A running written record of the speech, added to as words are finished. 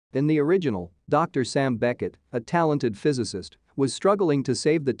In the original, Dr. Sam Beckett, a talented physicist, was struggling to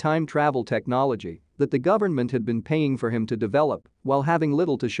save the time travel technology that the government had been paying for him to develop while having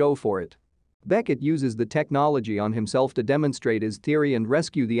little to show for it. Beckett uses the technology on himself to demonstrate his theory and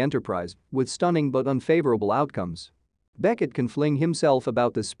rescue the Enterprise, with stunning but unfavorable outcomes. Beckett can fling himself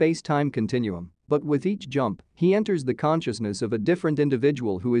about the space-time continuum, but with each jump, he enters the consciousness of a different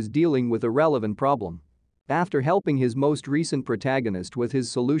individual who is dealing with a relevant problem. After helping his most recent protagonist with his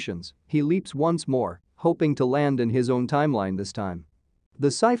solutions, he leaps once more, hoping to land in his own timeline this time. The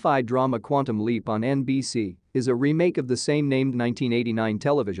sci-fi drama Quantum Leap on NBC is a remake of the same-named 1989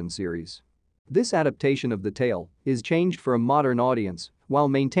 television series. This adaptation of the tale is changed for a modern audience while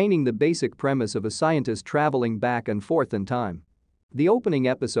maintaining the basic premise of a scientist traveling back and forth in time. The opening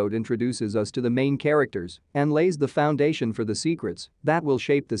episode introduces us to the main characters and lays the foundation for the secrets that will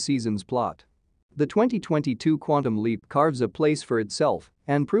shape the season's plot. The 2022 Quantum Leap carves a place for itself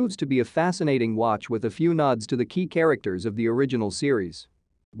and proves to be a fascinating watch with a few nods to the key characters of the original series.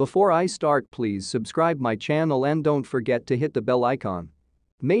 Before I start, please subscribe my channel and don't forget to hit the bell icon.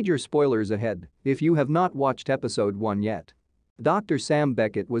 Major spoilers ahead if you have not watched episode 1 yet. Dr. Sam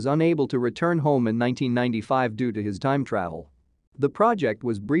Beckett was unable to return home in 1995 due to his time travel. The project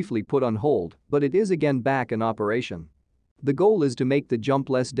was briefly put on hold, but it is again back in operation. The goal is to make the jump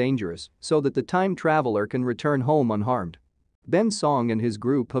less dangerous so that the time traveler can return home unharmed. Ben Song and his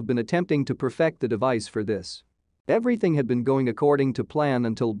group have been attempting to perfect the device for this. Everything had been going according to plan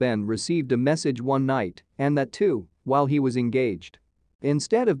until Ben received a message one night, and that too, while he was engaged.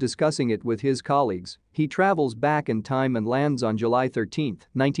 Instead of discussing it with his colleagues, he travels back in time and lands on July 13,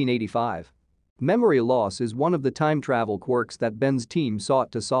 1985. Memory loss is one of the time travel quirks that Ben's team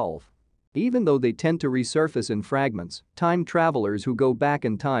sought to solve. Even though they tend to resurface in fragments, time travelers who go back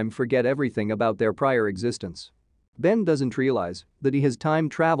in time forget everything about their prior existence. Ben doesn't realize that he has time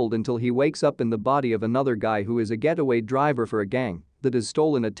traveled until he wakes up in the body of another guy who is a getaway driver for a gang that has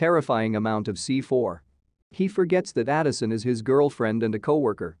stolen a terrifying amount of C4. He forgets that Addison is his girlfriend and a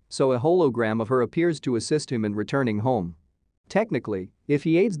coworker, so a hologram of her appears to assist him in returning home. Technically, if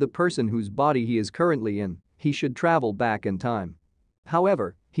he aids the person whose body he is currently in, he should travel back in time.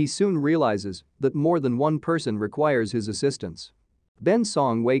 However, he soon realizes that more than one person requires his assistance. Ben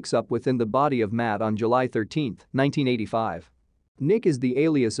Song wakes up within the body of Matt on July 13, 1985. Nick is the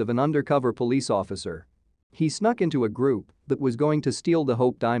alias of an undercover police officer. He snuck into a group that was going to steal the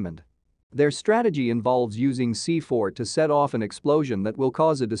Hope Diamond. Their strategy involves using C4 to set off an explosion that will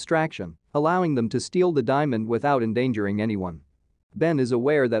cause a distraction, allowing them to steal the diamond without endangering anyone. Ben is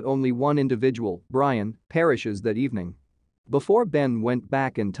aware that only one individual, Brian, perishes that evening. Before Ben went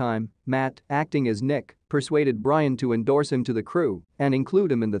back in time, Matt, acting as Nick, persuaded Brian to endorse him to the crew and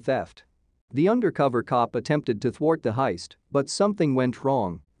include him in the theft. The undercover cop attempted to thwart the heist, but something went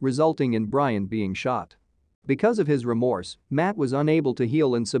wrong, resulting in Brian being shot. Because of his remorse, Matt was unable to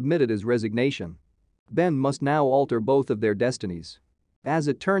heal and submitted his resignation. Ben must now alter both of their destinies. As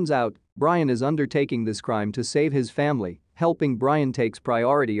it turns out, Brian is undertaking this crime to save his family, helping Brian takes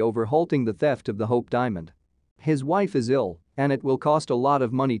priority over halting the theft of the Hope Diamond. His wife is ill, and it will cost a lot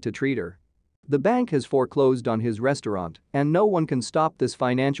of money to treat her. The bank has foreclosed on his restaurant, and no one can stop this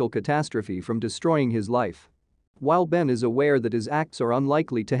financial catastrophe from destroying his life. While Ben is aware that his acts are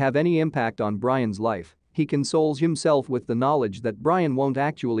unlikely to have any impact on Brian's life, he consoles himself with the knowledge that Brian won't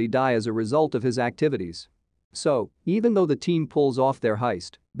actually die as a result of his activities. So, even though the team pulls off their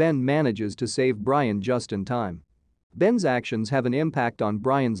heist, Ben manages to save Brian just in time. Ben's actions have an impact on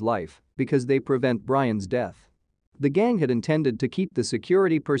Brian's life because they prevent Brian's death. The gang had intended to keep the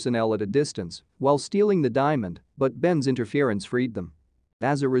security personnel at a distance while stealing the diamond, but Ben's interference freed them.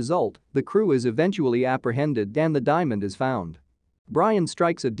 As a result, the crew is eventually apprehended and the diamond is found. Brian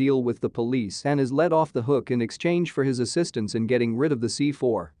strikes a deal with the police and is let off the hook in exchange for his assistance in getting rid of the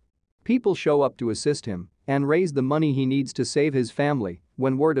C4. People show up to assist him and raise the money he needs to save his family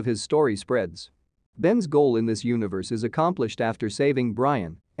when word of his story spreads. Ben's goal in this universe is accomplished after saving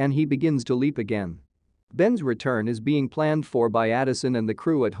Brian, and he begins to leap again. Ben's return is being planned for by Addison and the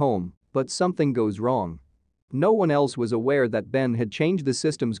crew at home, but something goes wrong. No one else was aware that Ben had changed the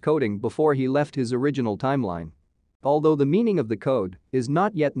system's coding before he left his original timeline. Although the meaning of the code is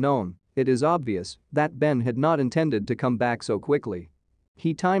not yet known, it is obvious that Ben had not intended to come back so quickly.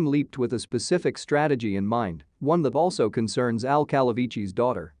 He time-leaped with a specific strategy in mind, one that also concerns Al Calavicci's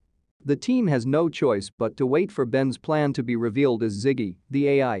daughter. The team has no choice but to wait for Ben's plan to be revealed as Ziggy, the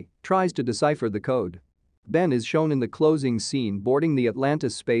AI, tries to decipher the code. Ben is shown in the closing scene boarding the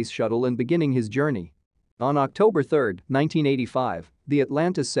Atlantis space shuttle and beginning his journey. On October 3, 1985, the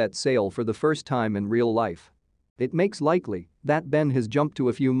Atlantis set sail for the first time in real life. It makes likely that Ben has jumped to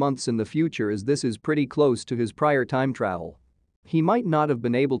a few months in the future, as this is pretty close to his prior time travel. He might not have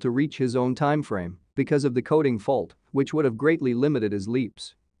been able to reach his own timeframe because of the coding fault, which would have greatly limited his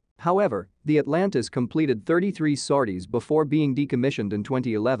leaps. However, the Atlantis completed 33 sorties before being decommissioned in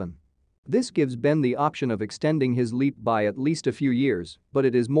 2011. This gives Ben the option of extending his leap by at least a few years, but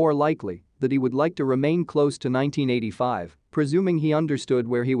it is more likely that he would like to remain close to 1985, presuming he understood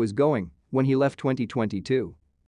where he was going when he left 2022.